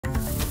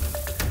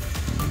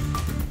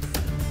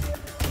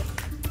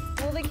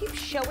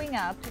showing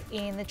up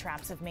in the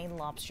traps of Maine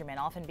lobstermen,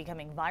 often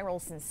becoming viral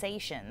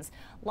sensations.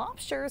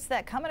 Lobsters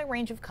that come in a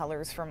range of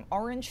colors from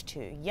orange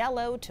to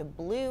yellow to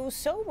blue,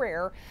 so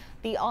rare,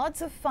 the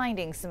odds of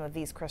finding some of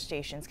these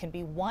crustaceans can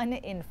be 1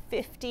 in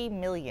 50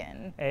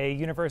 million. A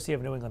University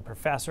of New England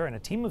professor and a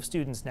team of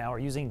students now are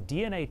using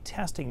DNA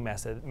testing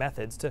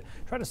methods to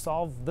try to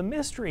solve the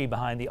mystery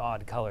behind the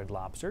odd-colored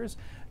lobsters.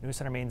 News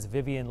Center Maine's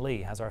Vivian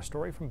Lee has our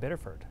story from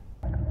Biddeford.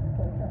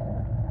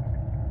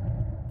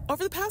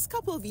 Over the past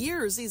couple of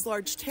years, these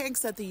large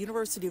tanks at the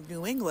University of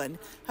New England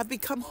have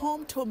become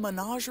home to a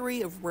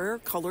menagerie of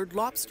rare-colored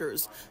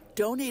lobsters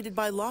donated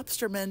by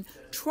lobstermen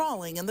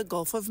trawling in the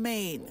Gulf of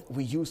Maine.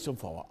 We used them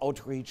for our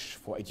outreach,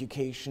 for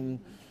education,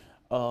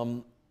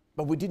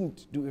 but we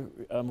didn't do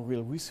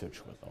real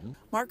research with them.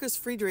 Marcus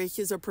Friedrich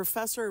is a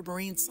professor of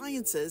marine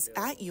sciences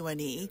at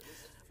UNE,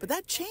 but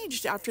that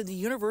changed after the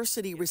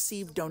university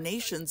received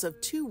donations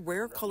of 2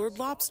 rare-colored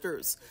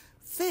lobsters.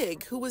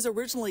 Fig, who was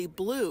originally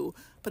blue,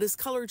 but his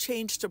color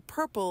changed to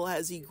purple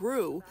as he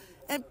grew,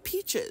 and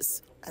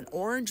Peaches, an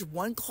orange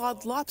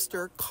one-clawed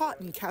lobster caught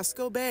in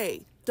Casco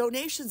Bay.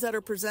 Donations that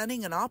are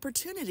presenting an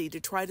opportunity to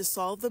try to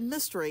solve the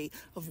mystery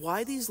of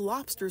why these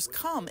lobsters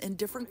come in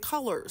different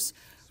colors.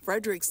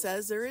 Frederick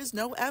says there is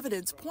no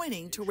evidence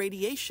pointing to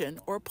radiation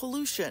or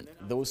pollution.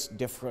 Those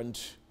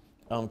different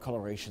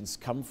colorations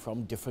come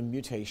from different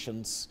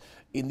mutations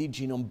in the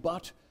genome,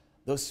 but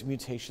those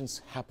mutations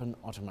happen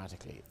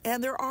automatically.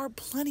 And there are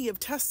plenty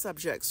of test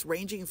subjects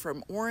ranging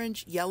from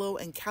orange, yellow,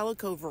 and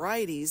calico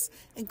varieties,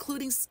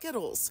 including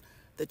Skittles.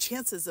 The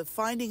chances of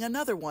finding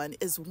another one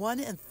is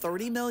 1 in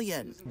 30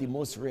 million. The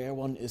most rare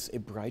one is a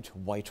bright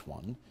white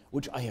one,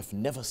 which I have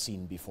never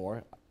seen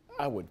before.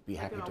 I would be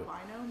happy to.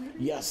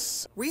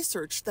 Yes.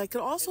 Research that could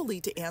also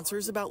lead to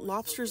answers about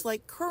lobsters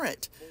like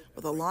Current,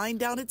 with a line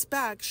down its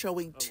back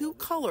showing 2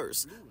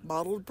 colors,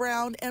 mottled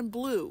brown and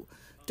blue.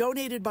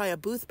 Donated by a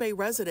Booth Bay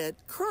resident,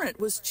 Current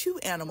was 2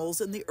 animals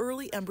in the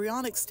early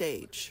embryonic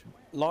stage.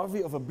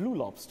 Larvae of a blue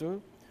lobster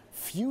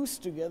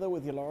fused together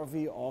with the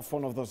larvae of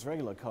one of those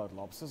regular colored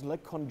lobsters,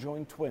 like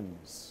conjoined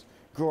twins,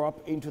 grow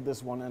up into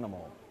this one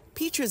animal.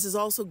 Peaches is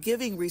also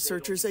giving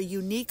researchers a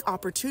unique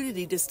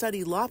opportunity to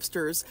study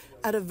lobsters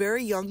at a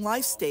very young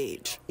life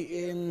stage.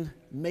 In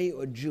May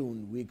or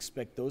June, we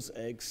expect those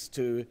eggs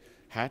to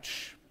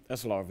hatch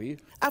as larvae.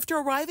 After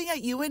arriving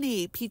at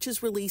UNE,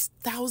 Peaches released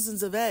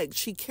thousands of eggs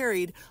she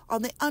carried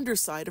on the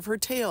underside of her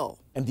tail.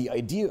 And the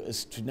idea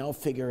is to now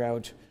figure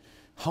out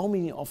how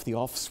many of the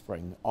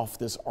offspring of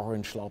this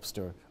orange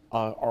lobster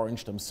are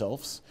orange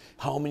themselves,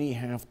 how many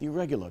have the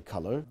regular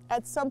color.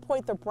 At some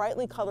point, the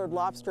brightly colored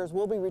lobsters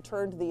will be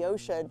returned to the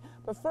ocean,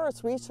 but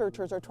first,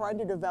 researchers are trying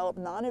to develop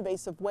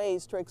non-invasive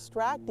ways to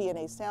extract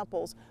DNA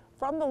samples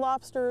from the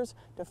lobsters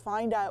to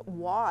find out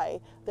why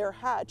they're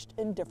hatched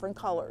in different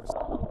colors.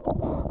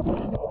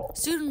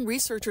 Student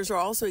researchers are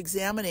also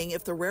examining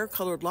if the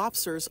rare-colored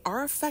lobsters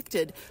are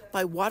affected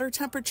by water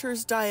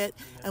temperatures, diet,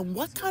 and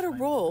what kind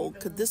of role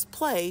could this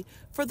play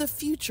for the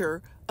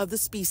future of the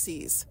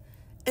species.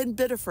 In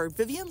Biddeford,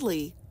 Vivian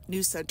Lee,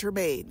 News Center,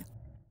 Maine.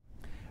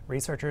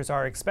 Researchers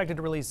are expected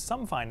to release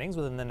some findings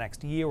within the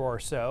next year or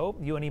so.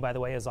 UNE, by the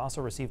way, has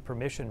also received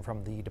permission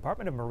from the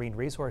Department of Marine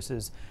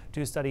Resources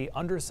to study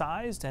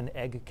undersized and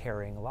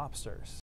egg-carrying lobsters.